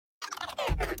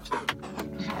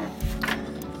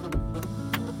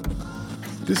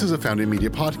This is a Founding Media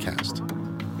podcast.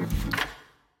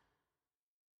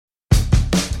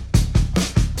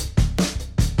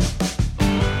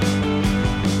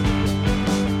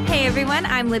 Hey everyone,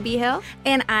 I'm Libby Hill.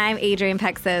 And I'm Adrienne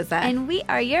Pexoza. And we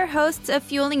are your hosts of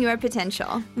Fueling Your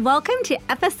Potential. Welcome to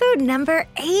episode number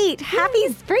 8. Happy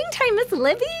springtime, Miss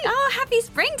Libby. Oh, happy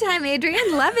springtime,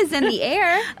 Adrienne. Love is in the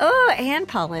air. Oh, and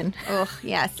pollen. Oh,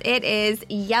 yes. It is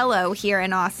yellow here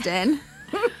in Austin.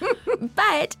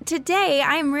 But today,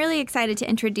 I'm really excited to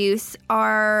introduce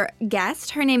our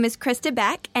guest. Her name is Krista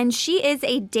Beck, and she is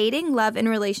a dating, love, and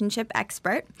relationship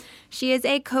expert. She is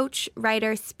a coach,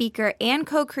 writer, speaker, and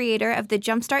co-creator of the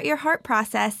Jumpstart Your Heart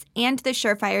process and the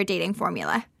Surefire Dating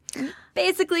Formula.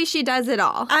 Basically, she does it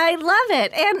all. I love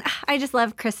it. And I just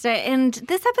love Krista. And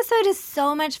this episode is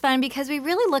so much fun because we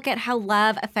really look at how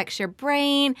love affects your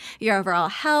brain, your overall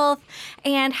health,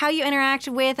 and how you interact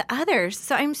with others.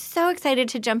 So I'm so excited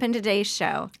to jump into today's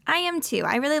show. I am too.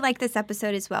 I really like this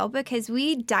episode as well because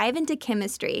we dive into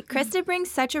chemistry. Krista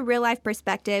brings such a real-life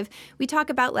perspective. We talk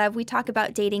about love. We talk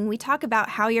about dating. We talk about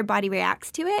how your body reacts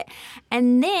to it.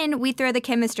 And then we throw the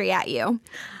chemistry at you.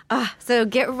 So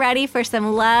get ready for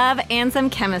some love and some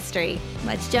chemistry.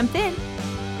 Let's jump in.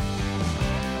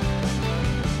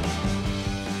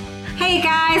 Hey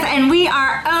guys, and we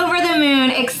are over the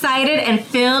moon, excited and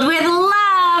filled with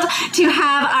love to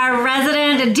have our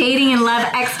resident dating and love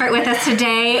expert with us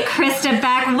today, Krista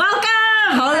Beck. Welcome!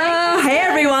 Hello. Hey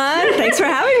everyone. Thanks for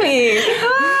having me.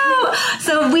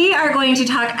 So we are going to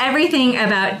talk everything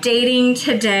about dating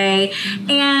today,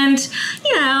 and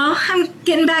you know, I'm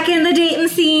getting back in the dating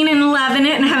scene and loving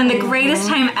it and having the greatest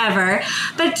time ever.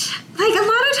 But like a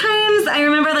lot of times, I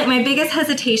remember like my biggest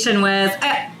hesitation was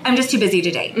I'm just too busy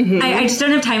to date. I just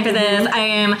don't have time for this. I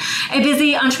am a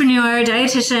busy entrepreneur,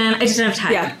 dietitian. I just don't have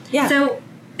time. Yeah. So.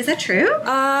 Is that true?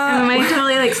 Am I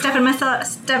totally like stepping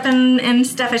in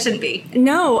stuff I shouldn't be?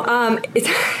 No,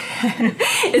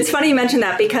 it's funny you mention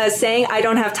that because saying I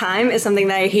don't have time is something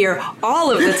that I hear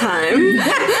all of the time.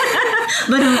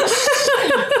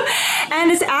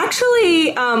 And it's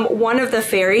actually one of the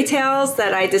fairy tales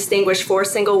that I distinguish for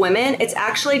single women. It's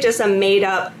actually just a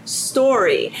made-up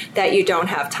story that you don't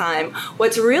have time.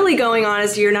 What's really going on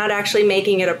is you're not actually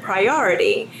making it a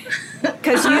priority.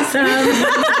 Because and,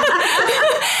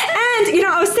 you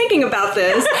know, I was thinking about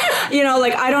this, you know,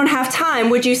 like, I don't have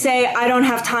time. Would you say, I don't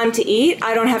have time to eat?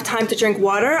 I don't have time to drink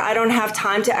water. I don't have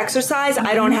time to exercise.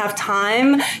 I don't have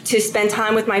time to spend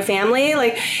time with my family.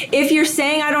 Like, if you're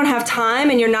saying I don't have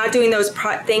time and you're not doing those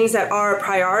things that are a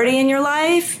priority in your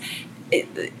life,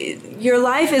 your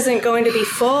life isn't going to be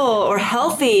full or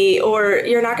healthy, or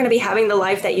you're not going to be having the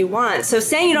life that you want. So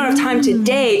saying you don't have time to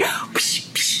date,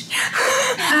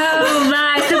 oh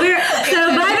my! So by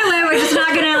the way, we're just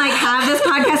not gonna like have this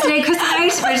podcast today, Chris and I.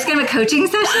 We're just gonna have a coaching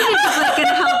session. It's just like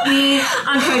gonna help me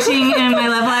on coaching and my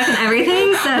love life and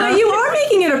everything. So, but you are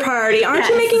making it a priority, aren't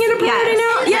you? Making it a priority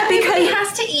now? Yeah, because he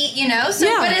has to eat, you know. So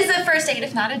what is the first date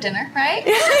if not a dinner, right?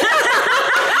 A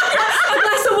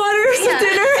glass of water, some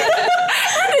dinner,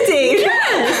 and a date.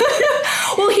 Yes.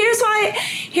 Well, here's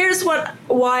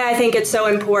why I think it's so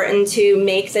important to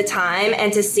make the time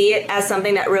and to see it as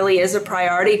something that really is a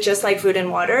priority, just like food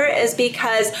and water, is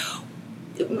because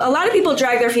a lot of people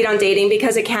drag their feet on dating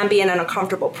because it can be an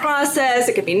uncomfortable process.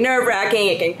 It can be nerve-wracking.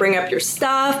 It can bring up your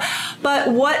stuff.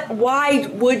 But why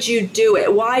would you do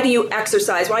it? Why do you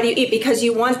exercise? Why do you eat? Because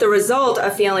you want the result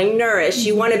of feeling nourished.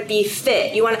 You want to be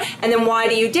fit. And then why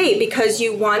do you date? Because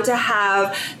you want to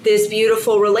have this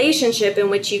beautiful relationship in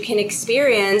which you can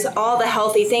experience all the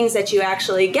healthy things that you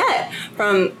actually get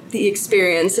from the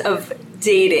experience of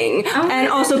dating and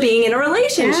also being in a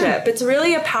relationship. Yeah. It's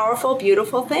really a powerful,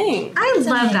 beautiful thing. I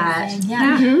love that.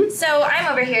 Yeah. Mm-hmm. So I'm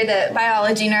over here, the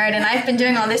biology nerd, and I've been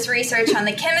doing all this research on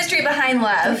the chemistry behind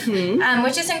love,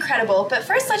 which is incredible. But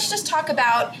first, let's just talk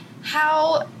about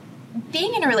how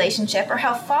being in a relationship or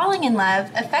how falling in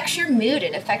love affects your mood.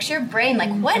 It affects your brain.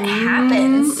 Like, what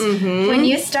happens when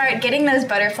you start getting those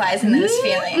butterflies and those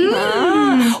feelings?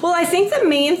 Well, I think the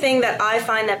main thing that I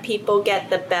find that people get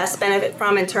the best benefit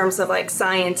from in terms of like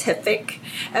scientific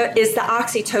is the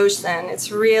oxytocin. It's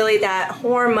really that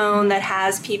hormone that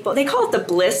has people, they call it the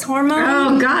bliss hormone.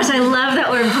 Oh gosh, I love that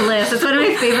word bliss. It's one of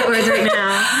my favorite words right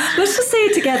now. Let's just say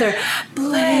it together.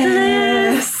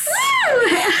 Bliss.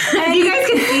 And you guys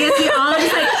can see us, we all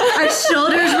just like our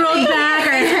shoulders rolled back,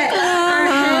 our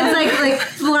heads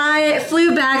like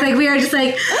flew back, like we are just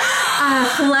like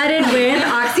flooded with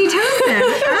oxytocin.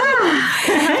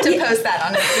 I have to post that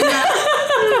on Instagram.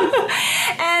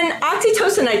 And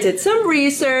oxytocin, I did some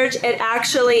research. It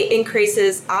actually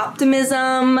increases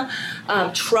optimism,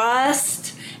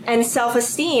 trust, and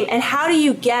self-esteem. And how do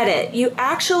you get it? You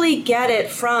actually get it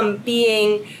from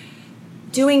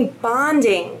doing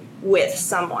bonding with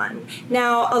someone.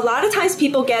 Now, a lot of times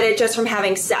people get it just from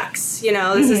having sex. You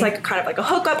know, this is like kind of like a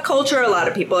hookup culture. A lot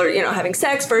of people are, you know, having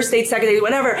sex, first date, second date,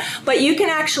 whatever. But you can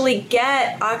actually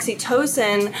get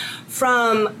oxytocin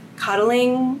from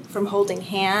cuddling, from holding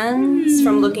hands,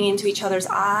 from looking into each other's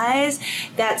eyes.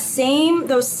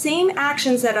 Those same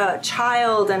actions that a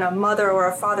child and a mother or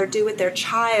a father do with their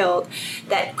child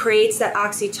that creates that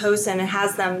oxytocin and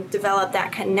has them develop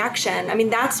that connection. I mean,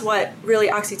 that's what really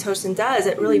oxytocin does.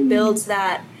 It really builds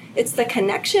that. It's the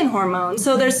connection hormone.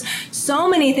 So there's so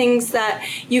many things that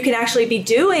you can actually be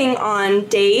doing on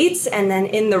dates and then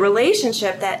in the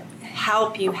relationship that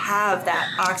help you have that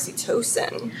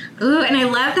oxytocin. Ooh, and I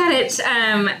love that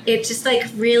it just like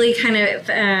really kind of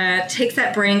takes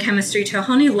that brain chemistry to a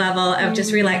whole new level of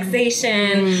just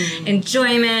relaxation,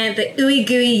 enjoyment, the ooey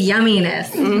gooey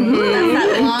yumminess.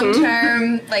 That's that long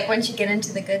term, like once you get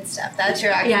into the good stuff, that's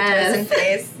your oxytocin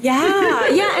phase.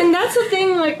 Yeah, and that's the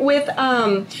thing. Like with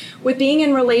being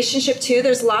in relationship too,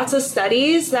 there's lots of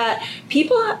studies that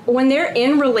people, when they're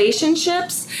in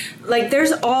relationships, like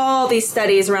there's all these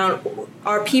studies around,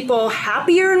 are people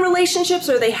happier in relationships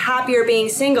or are they happier being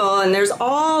single? And there's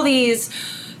all these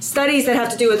studies that have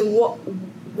to do with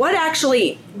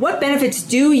what benefits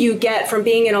do you get from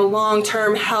being in a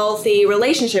long-term healthy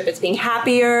relationship? It's being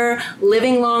happier,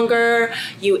 living longer,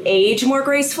 you age more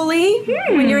gracefully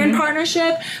when you're in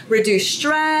partnership, reduce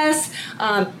stress,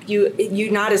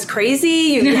 you're not as crazy,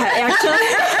 you actually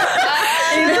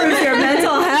improves your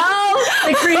mental health.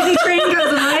 The crazy train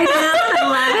goes right down.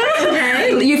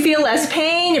 Okay. You feel less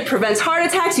pain, it prevents heart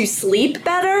attacks, you sleep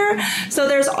better. So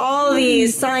there's all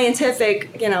these scientific,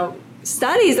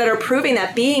 studies that are proving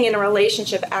that being in a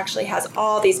relationship actually has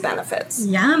all these benefits.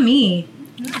 Yummy.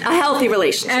 A healthy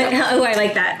relationship. I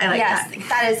like that.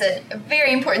 That is a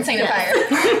very important signifier.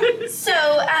 Yes. So,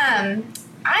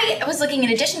 I was looking in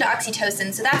addition to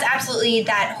oxytocin, so that's absolutely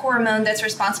that hormone that's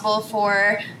responsible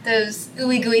for those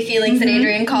ooey gooey feelings that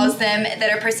Adrienne calls them,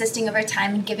 that are persisting over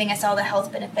time and giving us all the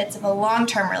health benefits of a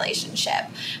long-term relationship.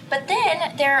 But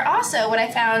then there are also, what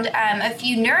I found, a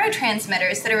few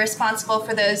neurotransmitters that are responsible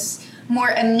for those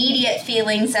more immediate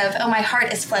feelings of, oh, my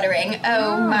heart is fluttering,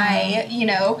 my,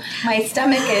 my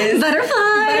stomach is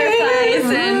butterflies,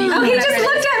 and he just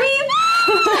looked at me.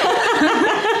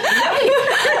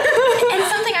 And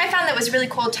something I found that was really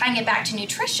cool, tying it back to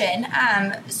nutrition.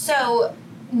 So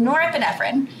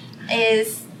norepinephrine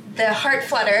is the heart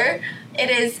flutter.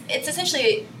 It's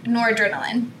essentially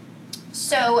noradrenaline.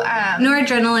 So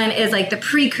noradrenaline is like the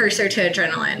precursor to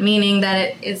adrenaline, meaning that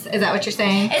it is that what you're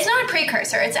saying? It's not a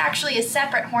precursor. It's actually a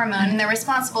separate hormone, and they're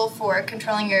responsible for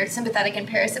controlling your sympathetic and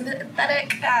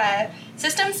parasympathetic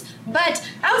systems. But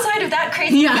outside of that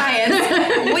crazy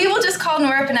science, we will just call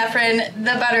norepinephrine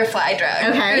the butterfly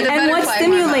drug. Okay. And what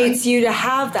stimulates you to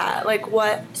have that? Like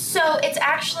what? So it's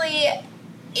actually,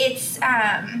 it's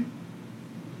a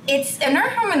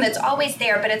neurohormone that's always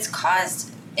there, but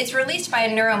it's released by a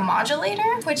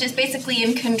neuromodulator, which is basically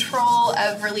in control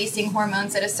of releasing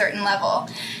hormones at a certain level.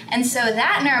 And so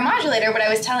that neuromodulator, what I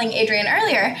was telling Adrienne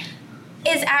earlier,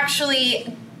 is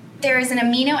actually, there is an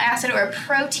amino acid or a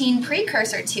protein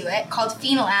precursor to it called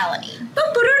phenylalanine.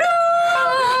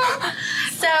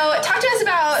 So talk to us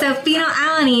about... So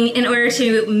phenylalanine, in order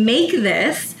to make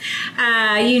this,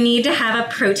 you need to have a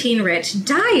protein-rich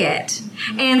diet.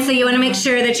 And so you want to make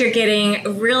sure that you're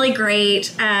getting really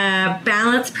great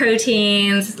balanced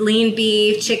proteins, lean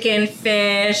beef, chicken,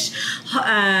 fish,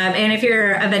 and if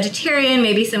you're a vegetarian,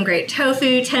 maybe some great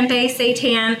tofu, tempeh,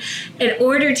 seitan, in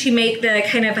order to make the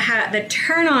kind of the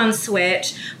turn-on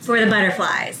switch for the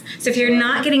butterflies. So if you're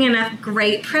not getting enough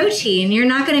great protein, you're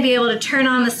not going to be able to turn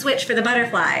on the switch for the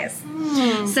butterflies.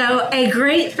 So a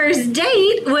great first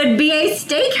date would be a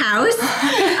steakhouse.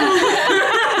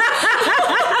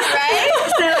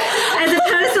 As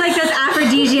opposed to like those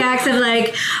aphrodisiacs of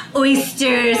like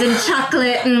oysters and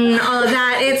chocolate and all of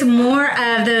that, it's more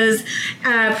of those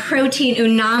protein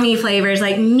umami flavors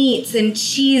like meats and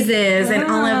cheeses and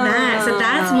all of that. So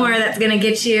that's more that's going to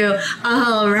get you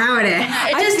all rowdy.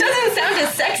 It just doesn't sound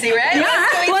as sexy, right? Yeah.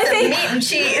 Well, I think meat and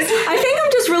cheese. I think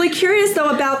I'm just really curious though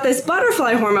about this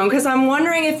butterfly hormone, because I'm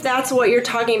wondering if that's what you're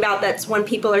talking about. That's when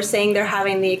people are saying they're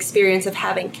having the experience of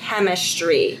having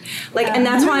chemistry, and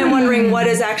that's why I'm wondering what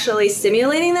is actually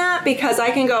stimulating that, because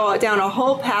I can go down a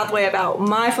whole pathway about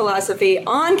my philosophy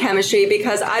on chemistry,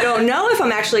 because I don't know if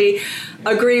I'm actually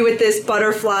agree with this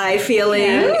butterfly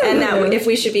feeling and that if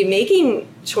we should be making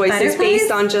choices based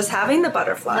on just having the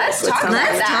butterflies. Let's talk about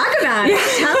Let's talk about it.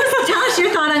 Tell us your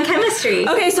thought on chemistry.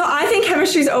 Okay, so I think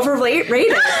chemistry is overrated.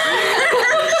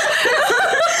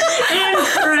 And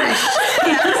crushed.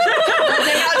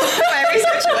 My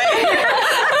research away.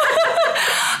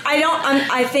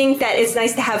 I think that it's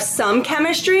nice to have some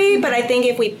chemistry, but I think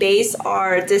if we base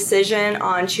our decision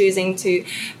on choosing to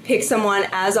pick someone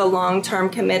as a long-term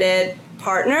committed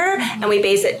partner and we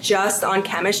base it just on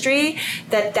chemistry,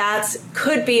 that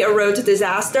could be a road to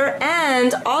disaster,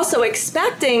 and also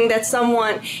expecting that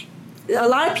a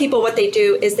lot of people, what they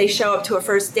do is they show up to a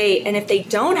first date, and if they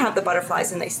don't have the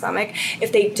butterflies in their stomach,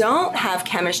 if they don't have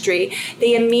chemistry,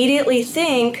 they immediately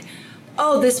think,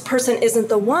 oh, this person isn't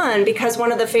the one, because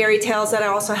one of the fairy tales that I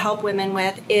also help women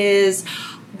with is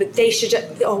they should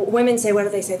women say, what do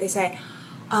they say? They say,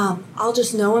 I'll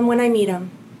just know him when I meet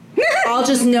him. I'll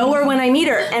just know her when I meet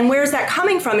her. And where's that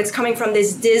coming from? It's coming from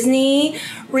this Disney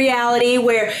reality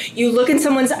where you look in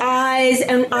someone's eyes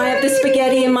and I have the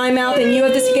spaghetti in my mouth and you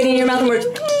have the spaghetti in your mouth and we're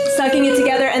sucking it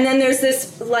together, and then there's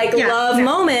this love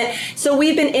moment. So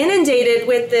we've been inundated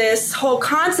with this whole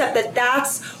concept that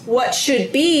that's what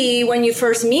should be when you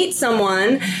first meet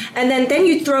someone, and then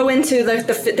you throw into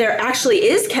there actually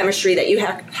is chemistry that you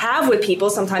have with people.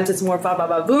 Sometimes it's more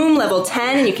boom, level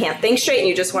 10, and you can't think straight and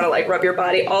you just want to rub your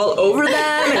body all over them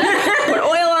and put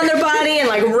oil on their body and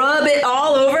rub it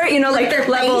all over, their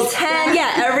level 10,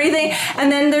 everything.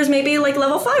 And then there's maybe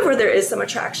level 5 where there is some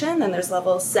attraction, then there's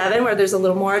level 7 where there's a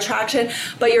little more attraction,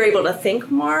 but you're able to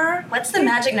think more. What's the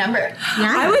magic number?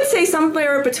 Yeah. I would say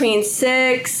somewhere between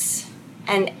 6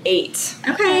 and 8.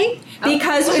 Okay.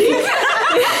 Because if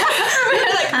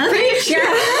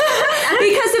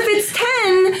it's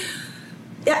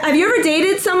 10, have you ever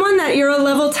dated someone that you're a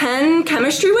level 10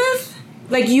 chemistry with?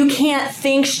 You can't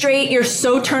think straight, you're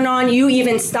so turned on, you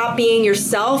even stop being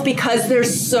yourself because they're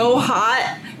so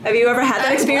hot. Have you ever had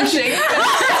that experience?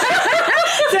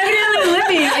 Definitely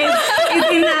Libby is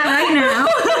in that right now.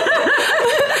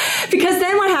 Because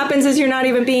then what happens is you're not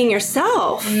even being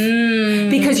yourself.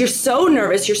 Because you're so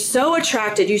nervous, you're so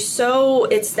attracted, it's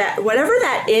that, whatever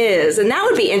that is. And that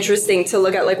would be interesting to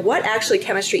look at, what actually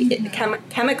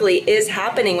chemically is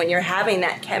happening when you're having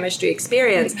that chemistry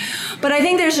experience. But I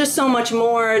think there's just so much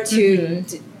more to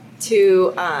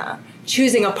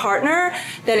choosing a partner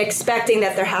than expecting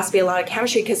that there has to be a lot of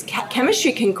chemistry, because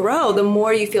chemistry can grow. The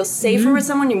more you feel safer with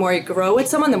someone, the more you grow with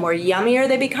someone, the more yummier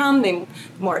they become, the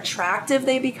more attractive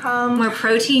they become. More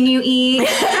protein you eat.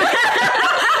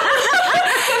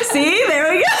 See,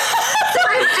 there we go.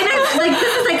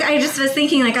 I just was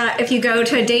thinking, if you go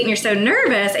to a date and you're so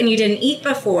nervous and you didn't eat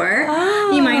before,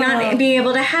 you might not be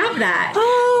able to have that.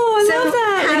 Oh, I love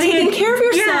that. Taking care of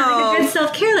yourself. Yeah, a good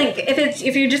self-care.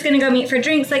 If you're just going to go meet for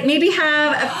drinks, maybe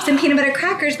have some peanut butter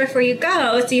crackers before you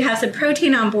go, so you have some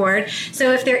protein on board.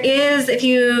 So if there is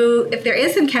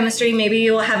some chemistry, maybe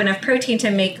you will have enough protein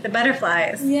to make the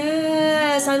butterflies.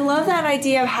 Yes, I love that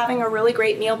idea of having a really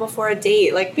great meal before a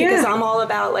date. Because I'm all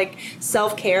about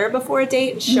self-care before a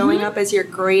date and showing up as your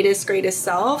greatest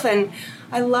self, and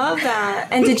I love that.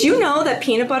 And did you know that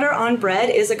peanut butter on bread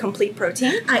is a complete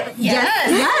protein?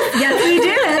 Yes, we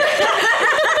did.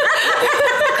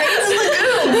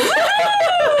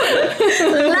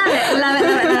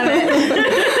 Love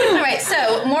it. All right,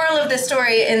 so moral of the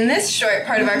story in this short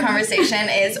part of our conversation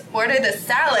is order the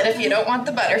salad if you don't want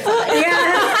the butterflies.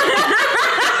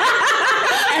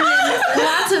 And then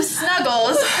lots of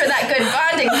snuggles for that good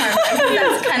bonding hormone.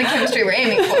 That's the kind of chemistry we're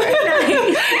aiming for. That's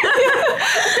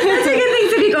a good thing.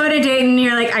 So if you go on a date and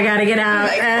you're I gotta get out.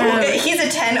 He's a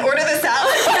 10, order the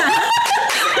salad. Turn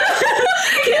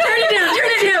it down.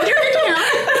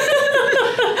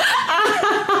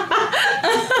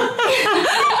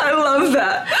 I love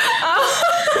that.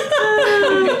 So,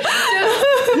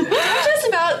 talk to us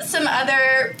about some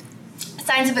other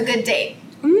signs of a good date.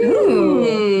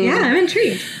 Ooh. Yeah, I'm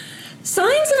intrigued.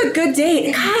 Signs of a good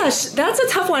date. Gosh, that's a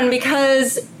tough one,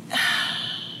 because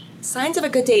signs of a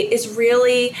good date is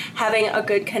really having a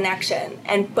good connection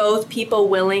and both people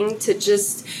willing to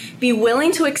just be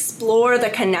willing to explore the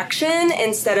connection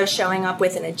instead of showing up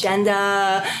with an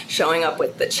agenda, showing up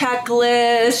with the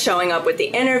checklist, showing up with the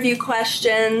interview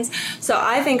questions. So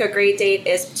I think a great date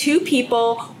is two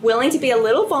people willing to be a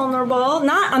little vulnerable.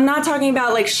 I'm not talking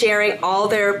about sharing all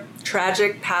their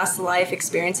tragic past life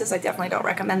experiences. I definitely don't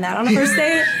recommend that on a first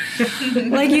date.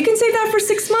 You can save that for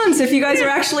 6 months if you guys are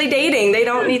actually dating. They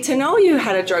don't need to know you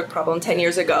had a drug problem 10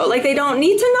 years ago. They don't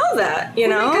need to know that, you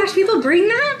know? Oh my gosh, people bring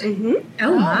that? Mm-hmm.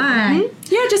 Oh my.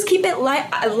 Mm-hmm. Yeah, just keep it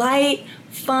light,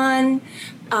 fun.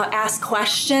 ask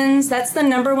questions. That's the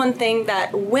number one thing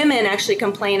that women actually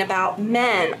complain about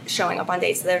men showing up on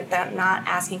dates. They're not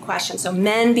asking questions. So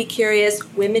men, be curious.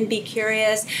 Women, be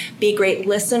curious. Be great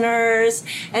listeners.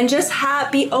 And just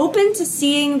be open to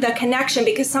seeing the connection,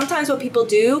 because sometimes what people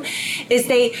do is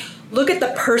they look at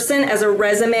the person as a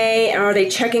resume, and are they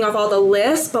checking off all the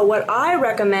lists? But what I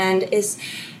recommend is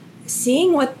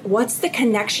seeing what's the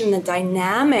connection, the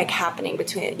dynamic happening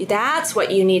between it. That's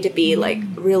what you need to be like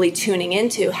really tuning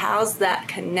into. How's that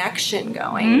connection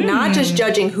going? Not just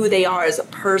judging who they are as a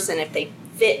person, if they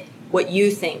fit what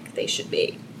you think they should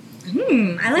be.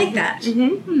 I like that.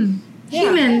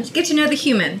 Human, get to know the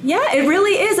human. Yeah, it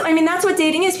really is. I mean, that's what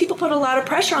dating is. People put a lot of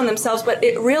pressure on themselves, but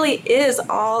it really is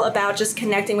all about just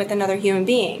connecting with another human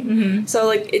being. So,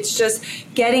 like, it's just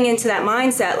getting into that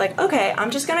mindset, like, okay, I'm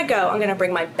just going to go. I'm going to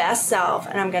bring my best self,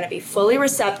 and I'm going to be fully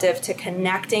receptive to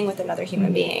connecting with another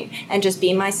human being, and just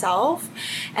be myself,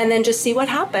 and then just see what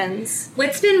happens.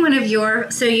 What's been one of your,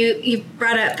 so you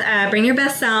brought up bring your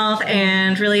best self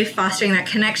and really fostering that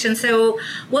connection. So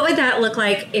what would that look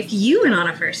like if you went on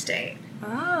a first date?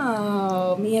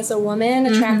 Oh, me as a woman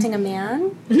attracting a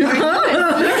man?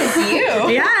 It's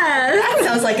you. Yeah. That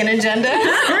sounds like an agenda.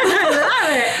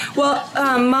 Well,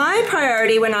 my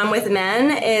priority when I'm with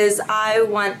men is I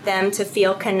want them to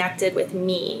feel connected with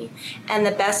me. And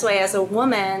the best way as a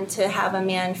woman to have a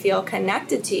man feel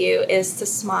connected to you is to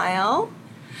smile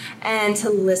and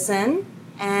to listen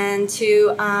and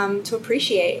to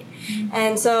appreciate.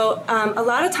 And so a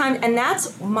lot of times, and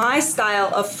that's my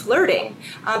style of flirting.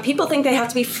 People think they have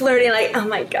to be flirty, like, oh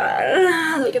my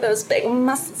God, look at those big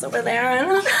muscles over there.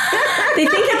 They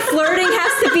think that flirting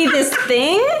has to be this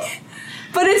thing,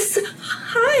 but it's,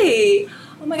 hi,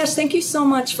 oh my gosh, thank you so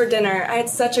much for dinner. I had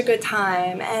such a good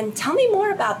time. And tell me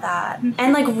more about that.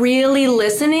 And like really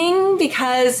listening,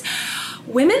 because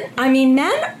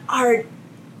men are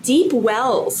deep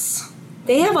wells.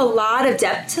 They have a lot of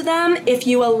depth to them if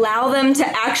you allow them to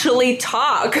actually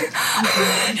talk. I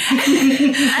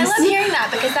love hearing that,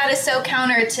 because that is so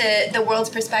counter to the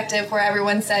world's perspective, where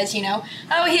everyone says,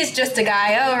 oh, he's just a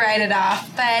guy, oh, write it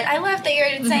off. But I love that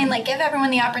you're saying, like, give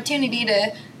everyone the opportunity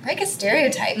to break a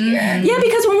stereotype here. Yeah,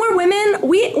 because when we're women,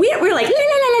 we're like, la,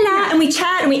 la, la, la, la, and we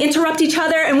chat and we interrupt each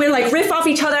other and we're like riff off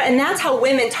each other, and that's how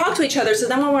women talk to each other. So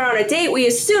then when we're on a date, we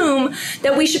assume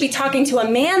that we should be talking to a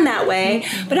man that way,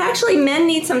 but actually men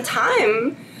need some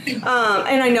time.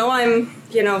 And I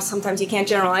know sometimes you can't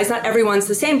generalize, not everyone's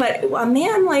the same, but a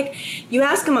man, like, you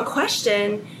ask him a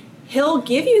question, he'll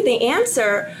give you the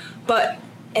answer, but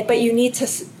you need to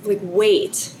like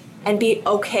wait and be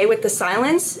okay with the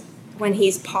silence when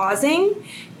he's pausing,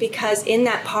 because in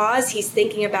that pause he's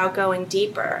thinking about going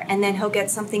deeper, and then he'll get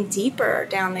something deeper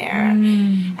down there.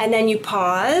 And then you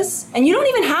pause, and you don't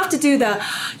even have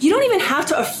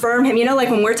to affirm him,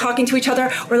 like when we're talking to each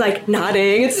other, we're like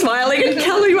nodding and smiling and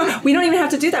telling him. We don't even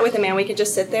have to do that with a man. We can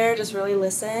just sit there, just really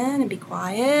listen and be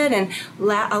quiet, and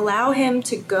allow him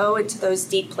to go into those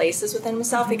deep places within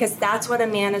himself, because that's what a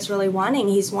man is really wanting.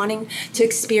 He's wanting to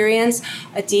experience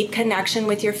a deep connection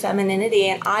with your femininity.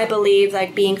 And I believe,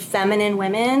 like, being feminine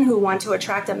women who want to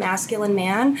attract a masculine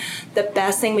man, the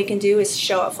best thing we can do is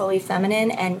show up fully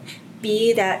feminine and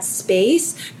be that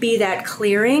space, be that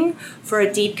clearing for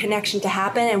a deep connection to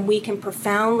happen. And we can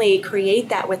profoundly create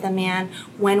that with a man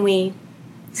when we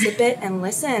sip it and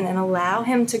listen and allow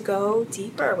him to go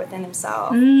deeper within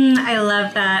himself. I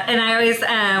love that. And I always,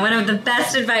 one of the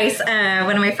best advice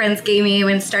one of my friends gave me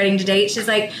when starting to date, she's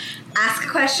like, ask a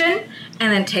question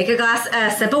and then take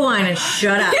a sip of wine and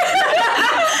shut up.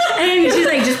 And she's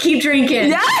like, just keep drinking.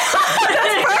 Yeah, that's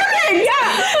perfect.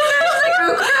 Yeah. And I was like,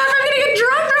 oh crap, I'm gonna get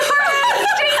drunk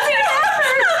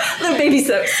before the baby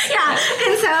sips. Yeah.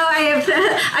 And so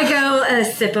I go a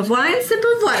sip of wine, sip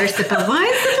of water, sip of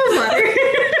wine, sip of water.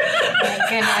 Oh my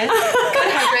goodness. Good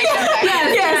hydration factor.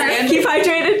 Yes. Keep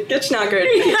hydrated, get schnockered.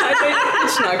 Keep hydrated, get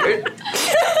schnockered.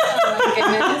 Oh my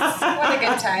goodness. What a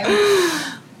good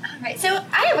time. Right, so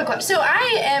I have a question. So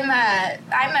I'm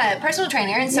a personal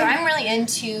trainer, and so I'm really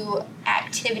into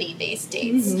activity-based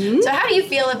dates. So how do you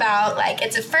feel about, like,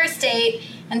 it's a first date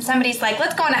and somebody's like,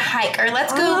 let's go on a hike, or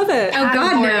let's go I love it. Oh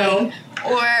God, no.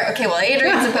 Or, okay, well,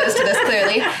 Adrian's opposed to this,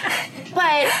 clearly.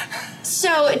 But,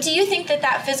 so do you think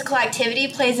that physical activity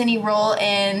plays any role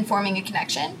in forming a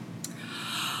connection?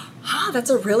 That's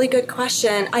a really good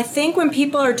question. I think when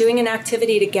people are doing an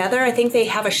activity together, I think they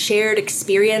have a shared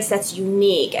experience that's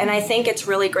unique. And I think it's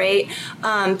really great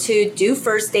to do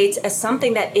first dates as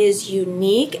something that is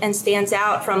unique and stands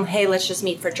out from, hey, let's just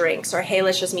meet for drinks, or hey,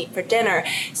 let's just meet for dinner.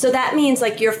 So that means,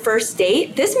 like, your first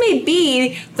date, this may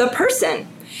be the person.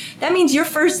 That means your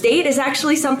first date is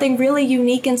actually something really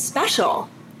unique and special.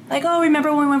 Like, oh,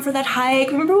 remember when we went for that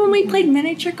hike? Remember when we played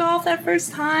miniature golf that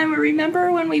first time? Or remember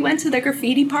when we went to the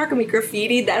graffiti park and we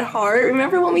graffitied that heart?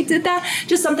 Remember when we did that?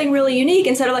 Just something really unique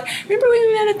instead of like, remember when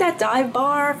we met at that dive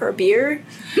bar for a beer?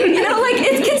 You know, like,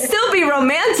 it can still be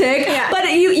romantic,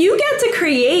 but you get to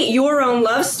create your own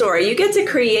love story. You get to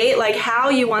create, like, how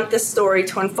you want this story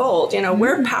to unfold. You know,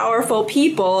 we're powerful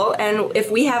people, and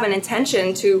if we have an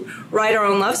intention to write our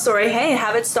own love story, hey,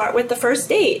 have it start with the first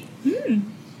date.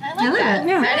 I like that.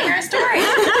 Yeah. Writing our story.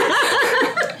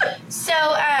 So,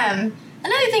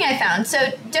 another thing I found. So,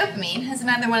 dopamine is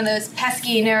another one of those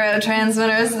pesky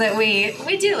neurotransmitters that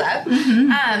we do love.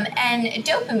 And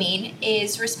dopamine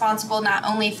is responsible not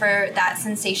only for that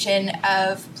sensation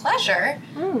of pleasure,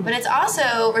 but it's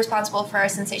also responsible for our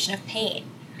sensation of pain.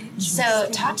 So,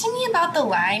 talk to me about the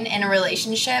line in a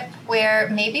relationship where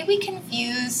maybe we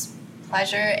confuse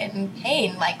pleasure and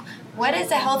pain. Like, what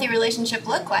does a healthy relationship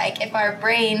look like if our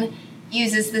brain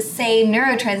uses the same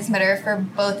neurotransmitter for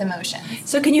both emotions?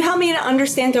 So can you help me to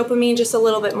understand dopamine just a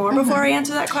little bit more before I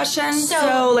answer that question?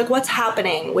 So like, what's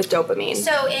happening with dopamine?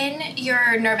 So in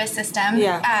your nervous system,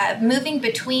 moving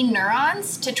between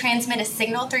neurons to transmit a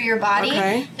signal through your body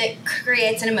that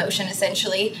creates an emotion,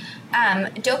 essentially.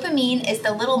 Dopamine is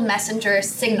the little messenger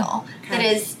signal that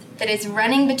is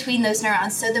running between those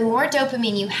neurons. So the more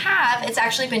dopamine you have, it's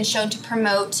actually been shown to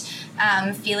promote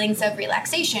feelings of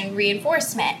relaxation,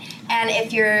 reinforcement. And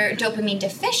if you're dopamine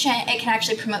deficient, it can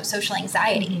actually promote social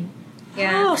anxiety.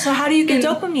 Oh, so how do you get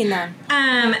dopamine then?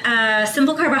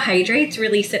 Simple carbohydrates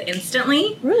release it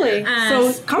instantly. Really?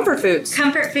 So comfort foods.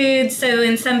 Comfort foods. So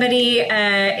when somebody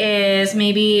is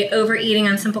maybe overeating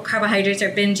on simple carbohydrates or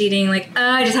binge eating, like, oh,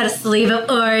 I just had a sleeve of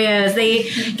Oreos, they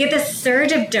get this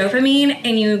surge of dopamine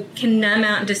and you can numb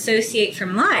out and dissociate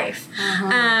from life.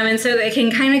 And so it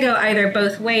can kind of go either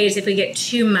both ways. If we get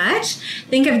too much,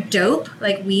 think of dope,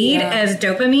 like weed, as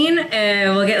dopamine.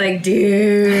 We'll get like,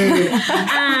 dude.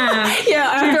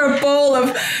 After a bowl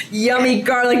of yummy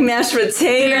garlic mashed potatoes.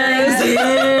 I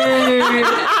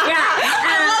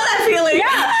love that feeling.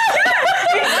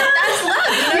 That's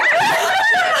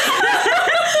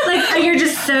love. Like, you're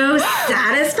just so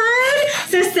satisfied.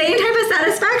 So same type of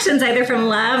satisfactions, either from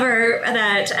love or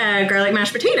that garlic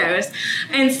mashed potatoes.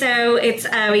 And so it's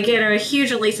we get a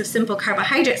huge release of simple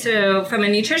carbohydrates. So from a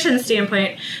nutrition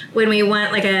standpoint, when we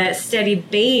want like a steady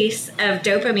base of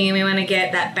dopamine, we want to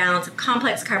get that balance of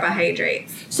complex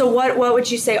carbohydrates. So what would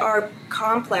you say are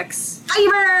complex?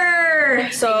 Fiber!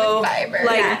 So Fiber.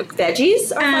 like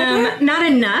veggies are fiber? Not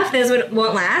enough. Those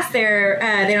won't last.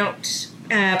 They don't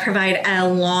provide a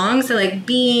long, so like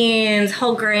beans,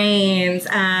 whole grains.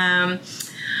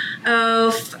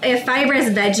 If fibrous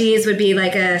veggies would be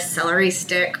like a celery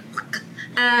stick.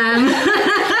 But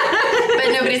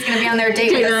nobody's going to be on their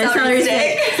date with a celery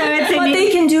stick. So But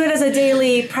they can do it as a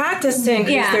daily practice to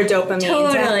increase their dopamine.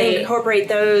 Totally. To incorporate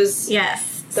those. Yes.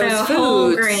 Those so whole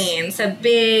foods. grains, so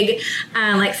big,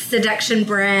 like seduction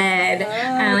bread,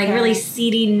 like really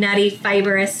seedy, nutty,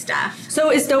 fibrous stuff. So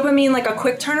is dopamine like a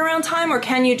quick turnaround time, or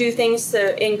can you do things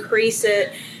to increase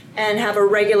it and have a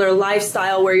regular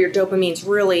lifestyle where your dopamine's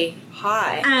really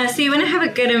high? So you want to have a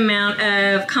good amount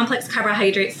of complex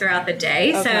carbohydrates throughout the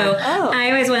day. Okay. So Oh. I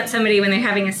always want somebody when they're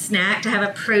having a snack to have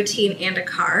a protein and a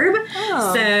carb.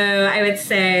 Oh. So I would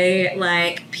say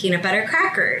like peanut butter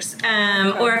crackers.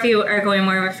 Or if you are going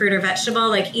more of a fruit or vegetable,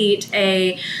 like eat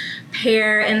a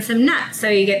pear and some nuts, so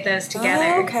you get those together.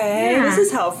 Oh, okay, Yeah. this is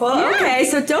helpful. Yeah. Okay,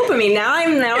 so dopamine. Now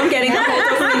I'm getting the whole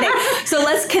dopamine thing. So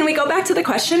can we go back to the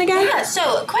question again? Yeah,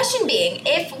 so question being,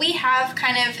 if we have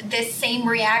kind of this same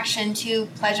reaction to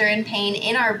pleasure and pain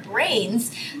in our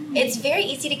brains, it's very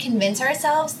easy to convince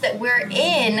ourselves that we're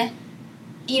in,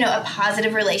 a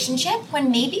positive relationship when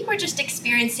maybe we're just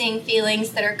experiencing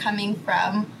feelings that are coming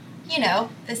from,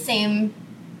 the same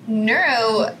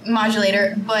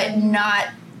neuromodulator, but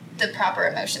not the proper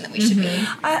emotion that we should be.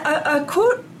 A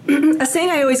quote, a saying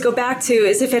I always go back to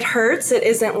is, if it hurts, it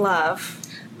isn't love.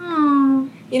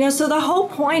 So the whole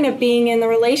point of being in the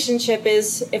relationship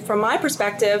is, from my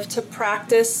perspective, to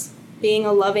practice being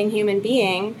a loving human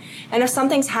being. And if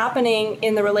something's happening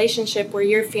in the relationship where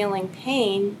you're feeling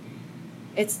pain,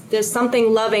 there's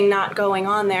something loving not going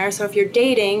on there. So if you're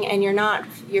dating and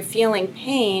you're feeling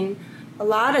pain, a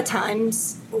lot of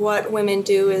times what women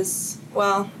do is,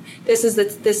 this is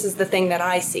the thing that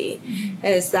I see,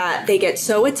 is that they get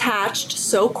so attached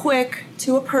so quick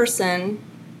to a person,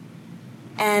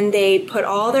 and they put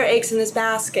all their eggs in this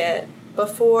basket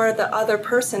before the other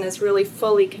person is really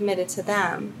fully committed to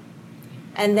them.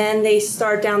 And then they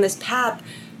start down this path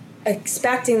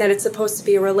expecting that it's supposed to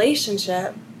be a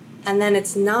relationship, and then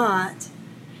it's not.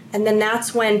 And then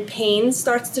that's when pain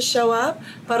starts to show up.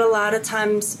 But a lot of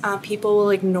times people will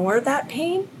ignore that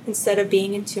pain instead of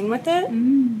being in tune with it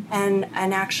and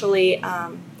actually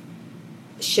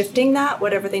shifting that,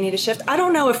 whatever they need to shift. I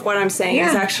don't know if what I'm saying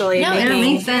is actually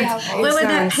makes sense. helpful. What would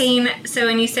that pain, so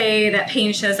when you say that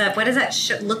pain shows up, what does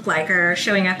that look like or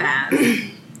showing up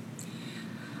as?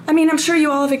 I mean, I'm sure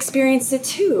you all have experienced it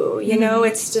too. You know,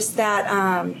 it's just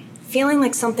that feeling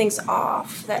like something's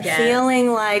off, that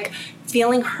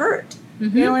feeling hurt,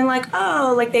 feeling like,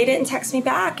 oh, like they didn't text me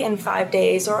back in 5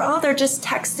 days, or oh, they're just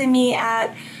texting me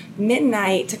at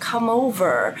midnight to come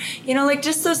over. You know, like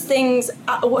just those things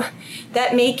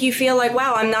that make you feel like,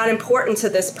 wow, I'm not important to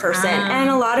this person. And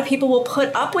a lot of people will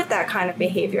put up with that kind of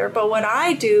behavior. But what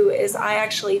I do is I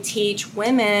actually teach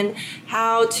women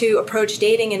how to approach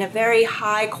dating in a very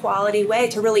high quality way,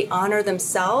 to really honor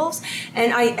themselves.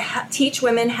 And I teach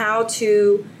women how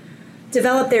to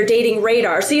develop their dating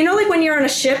radar. So, you know, like when you're on a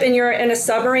ship and you're in a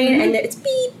submarine and it's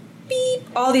beep, beep,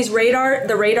 all these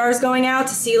the radar's going out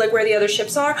to see like where the other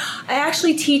ships are. I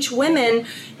actually teach women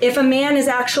if a man is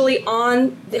actually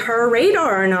on her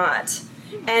radar or not.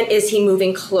 And is he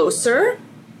moving closer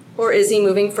or is he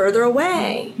moving further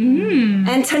away?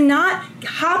 And to not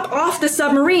hop off the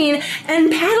submarine and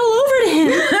paddle over to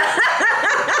him.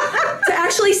 To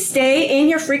actually stay in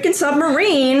your freaking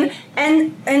submarine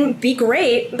and be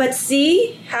great, but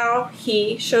see how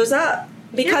he shows up.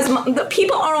 Because the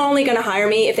people are only going to hire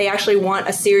me if they actually want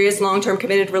a serious, long-term,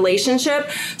 committed relationship.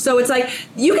 So it's like,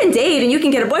 you can date and you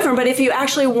can get a boyfriend, but if you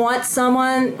actually want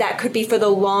someone that could be for the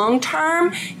long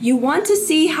term, you want to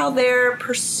see how they're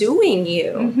pursuing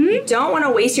you. You don't want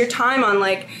to waste your time on,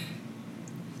 like,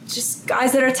 just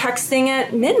guys that are texting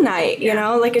at midnight, you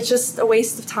know? Like, it's just a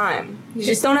waste of time. You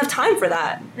just don't have time for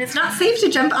that. It's not safe to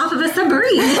jump off of a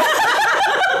submarine. That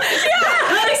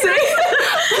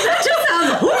just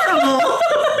sounds horrible.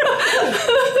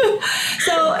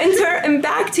 So, and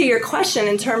back to your question,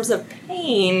 in terms of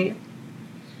pain,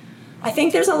 I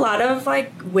think there's a lot of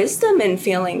like wisdom in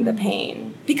feeling the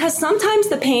pain, because sometimes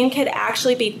the pain could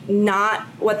actually be not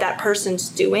what that person's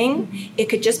doing. It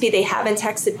could just be they haven't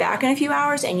texted back in a few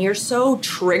hours and you're so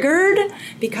triggered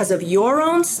because of your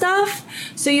own stuff.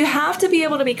 So you have to be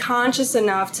able to be conscious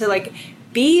enough to like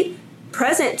be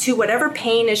present to whatever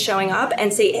pain is showing up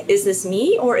and say, is this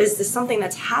me or is this something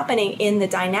that's happening in the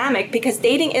dynamic? Because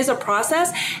dating is a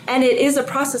process, and it is a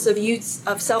process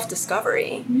of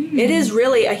self-discovery. It is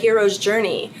really a hero's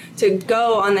journey to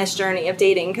go on this journey of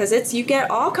dating, because you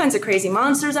get all kinds of crazy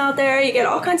monsters out there, you get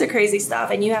all kinds of crazy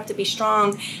stuff, and you have to be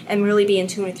strong and really be in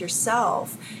tune with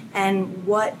yourself and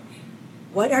what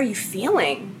are you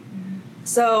feeling?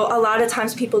 So a lot of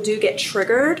times people do get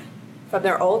triggered from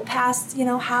their old past,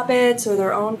 habits or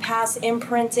their own past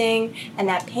imprinting, and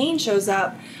that pain shows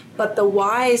up. But the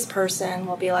wise person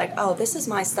will be like, oh, this is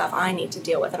my stuff I need to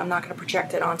deal with, and I'm not going to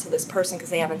project it onto this person because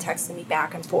they haven't texted me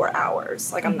back in 4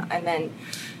 hours. Like and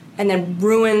then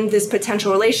ruin this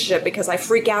potential relationship because I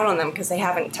freak out on them because they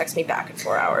haven't texted me back in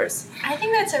 4 hours. I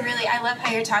think that's I love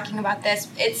how you're talking about this.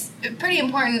 It's pretty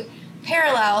important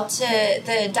parallel to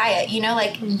the diet,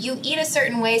 like you eat a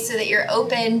certain way so that you're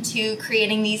open to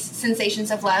creating these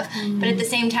sensations of love, but at the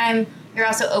same time you're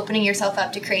also opening yourself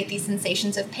up to create these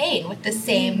sensations of pain with the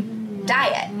same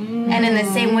diet. And in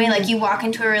the same way, like you walk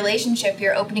into a relationship,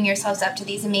 you're opening yourselves up to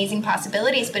these amazing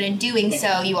possibilities, but in doing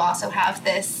so you also have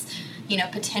this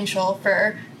potential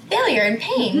for failure and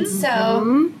pain.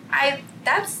 So I love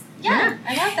that. Yeah,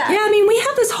 I mean, we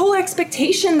have this whole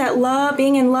expectation that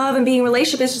being in love and being in a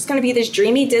relationship is just going to be this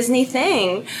dreamy Disney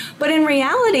thing. But in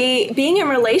reality, being in a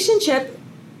relationship,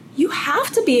 you have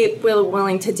to be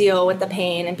willing to deal with the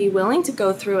pain and be willing to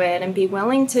go through it and be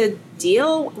willing to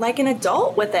deal like an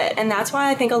adult with it. And that's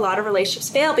why I think a lot of relationships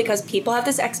fail, because people have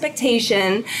this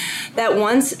expectation that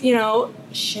once,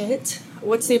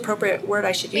 what's the appropriate word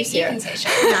I should use here? You can say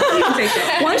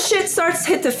shit. Once shit starts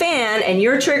to hit the fan and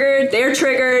you're triggered, they're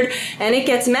triggered, and it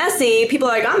gets messy, people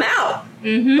are like, I'm out.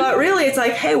 But really, it's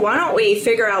like, hey, why don't we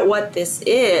figure out what this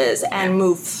is and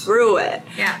move through it?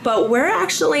 Yeah. But we're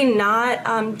actually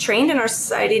not trained in our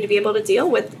society to be able to deal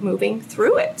with moving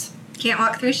through it. Can't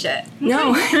walk through shit.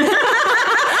 No. And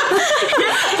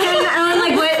I'm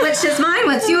like, what's just mine?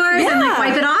 What's yours? Yeah. And like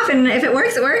wipe it off, and if it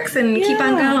works, it works, and keep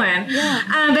on going.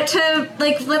 Yeah.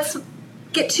 But let's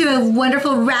get to a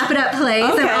wonderful wrap it up place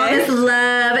of all this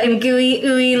love and gooey,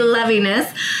 ooey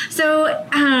loviness. So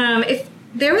if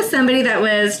there was somebody that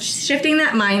was shifting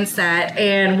that mindset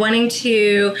and wanting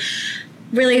to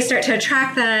really start to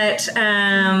attract that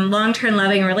long-term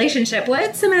loving relationship,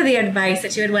 what's some of the advice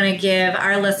that you would want to give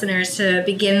our listeners to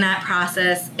begin that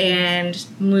process and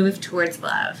move towards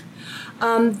love?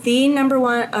 The number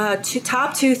one,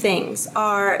 top two things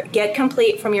are get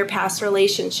complete from your past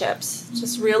relationships.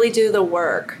 Just really do the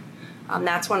work.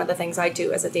 That's one of the things I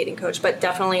do as a dating coach, but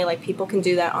definitely like people can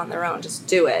do that on their own. Just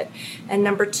do it. And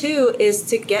number two is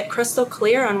to get crystal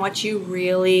clear on what you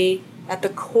really at the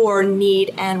core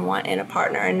need and want in a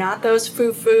partner, and not those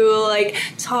foo-foo, like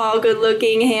tall,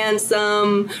 good-looking,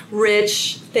 handsome,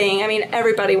 rich thing. I mean,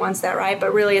 everybody wants that, right?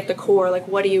 But really at the core, like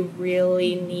what do you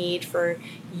really need for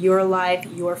your life,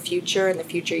 your future, and the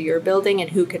future you're building, and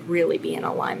who could really be in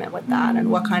alignment with that,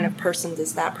 and what kind of person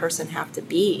does that person have to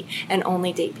be, and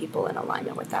only date people in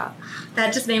alignment with that.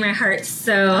 That just made my heart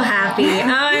so happy. Oh,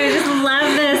 I just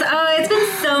love this. Oh, it's been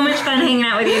so much fun hanging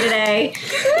out with you today.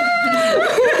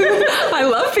 I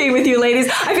love being with you ladies.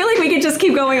 I feel like we could just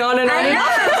keep going on and on.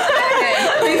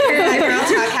 Good. Girl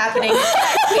talk happening.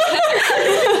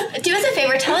 Do us a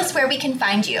favor, tell us where we can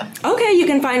find you. Okay, you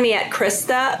can find me at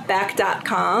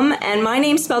KristaBeck.com, and my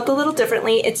name's spelled a little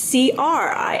differently. It's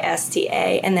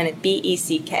Crista, and then it's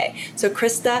Beck. So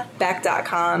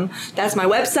KristaBeck.com. That's my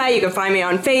website. You can find me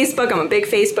on Facebook. I'm a big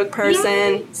Facebook person.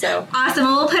 Yay. So awesome.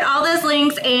 We'll put all those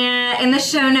links in the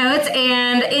show notes,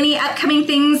 and any upcoming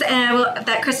things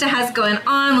that Krista has going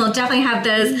on, we'll definitely have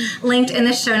those linked in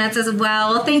the show notes as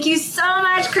well. Well, thank you so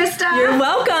much, Krista. You're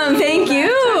welcome. Thank you.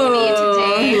 Talking to you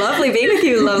today. Lovely being with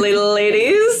you, lovely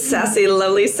ladies. Sassy,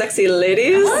 lovely, sexy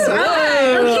ladies. All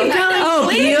right. We'll keep going. Oh,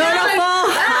 Please beautiful,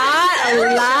 hot,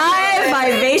 alive,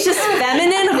 vivacious,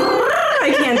 feminine.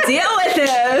 I can't deal with this.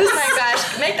 Oh my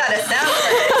gosh, make that a sound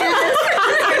clip.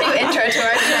 That's our new intro to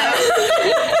our show.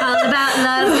 All about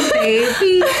love,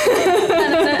 baby.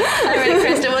 All right,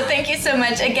 Krista, well, thank you so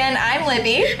much. Again, I'm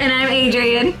Libby. And I'm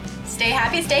Adrian. Stay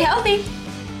happy, stay healthy.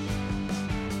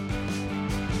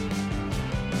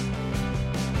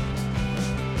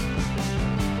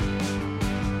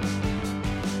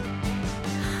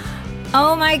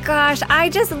 Oh my gosh, I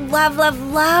just love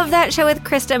that show with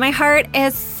Krista. My heart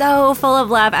is so full of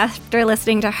love after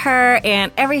listening to her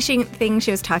and everything she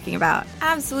was talking about.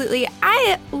 Absolutely.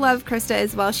 I love Krista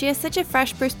as well. She has such a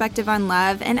fresh perspective on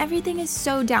love, and everything is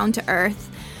so down to earth.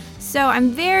 So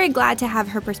I'm very glad to have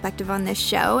her perspective on this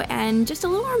show. And just a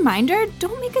little reminder,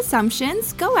 don't make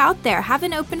assumptions. Go out there, have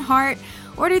an open heart,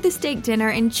 order the steak dinner,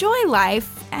 enjoy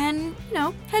life, and,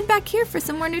 head back here for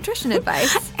some more nutrition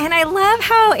advice. And I love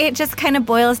how it just kind of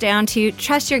boils down to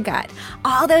trust your gut.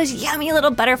 All those yummy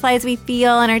little butterflies we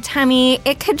feel in our tummy,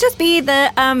 it could just be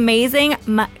the amazing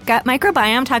gut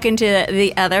microbiome, talking to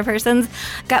the other person's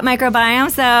gut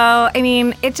microbiome. So, I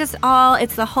mean, it's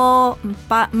the whole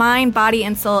mind, body,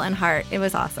 and soul and heart. It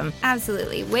was awesome.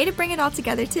 Absolutely. Way to bring it all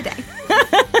together today.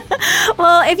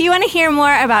 Well, if you want to hear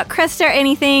more about Krista or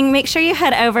anything, make sure you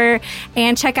head over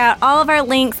and check out all of our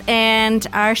links and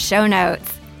our show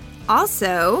notes.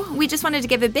 Also, we just wanted to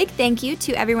give a big thank you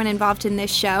to everyone involved in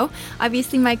this show.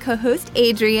 Obviously, my co-host,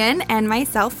 Adrian, and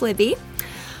myself, Libby.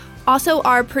 Also,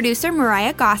 our producer,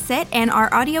 Mariah Gossett, and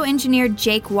our audio engineer,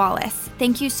 Jake Wallace.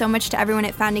 Thank you so much to everyone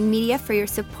at Founding Media for your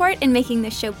support in making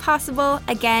this show possible.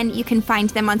 Again, you can find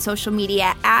them on social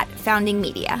media at Founding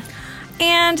Media.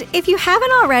 And if you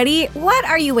haven't already, what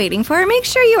are you waiting for? Make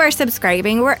sure you are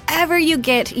subscribing wherever you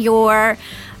get your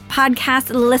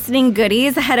podcast listening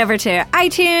goodies. Head over to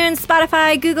iTunes,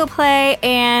 Spotify, Google Play,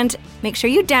 and make sure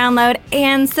you download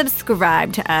and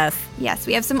subscribe to us. Yes,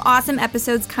 we have some awesome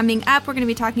episodes coming up. We're going to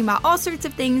be talking about all sorts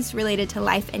of things related to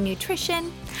life and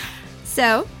nutrition.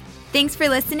 So, thanks for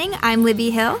listening. I'm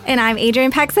Libby Hill. And I'm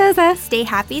Adrian Paxoza. Stay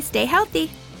happy, stay healthy.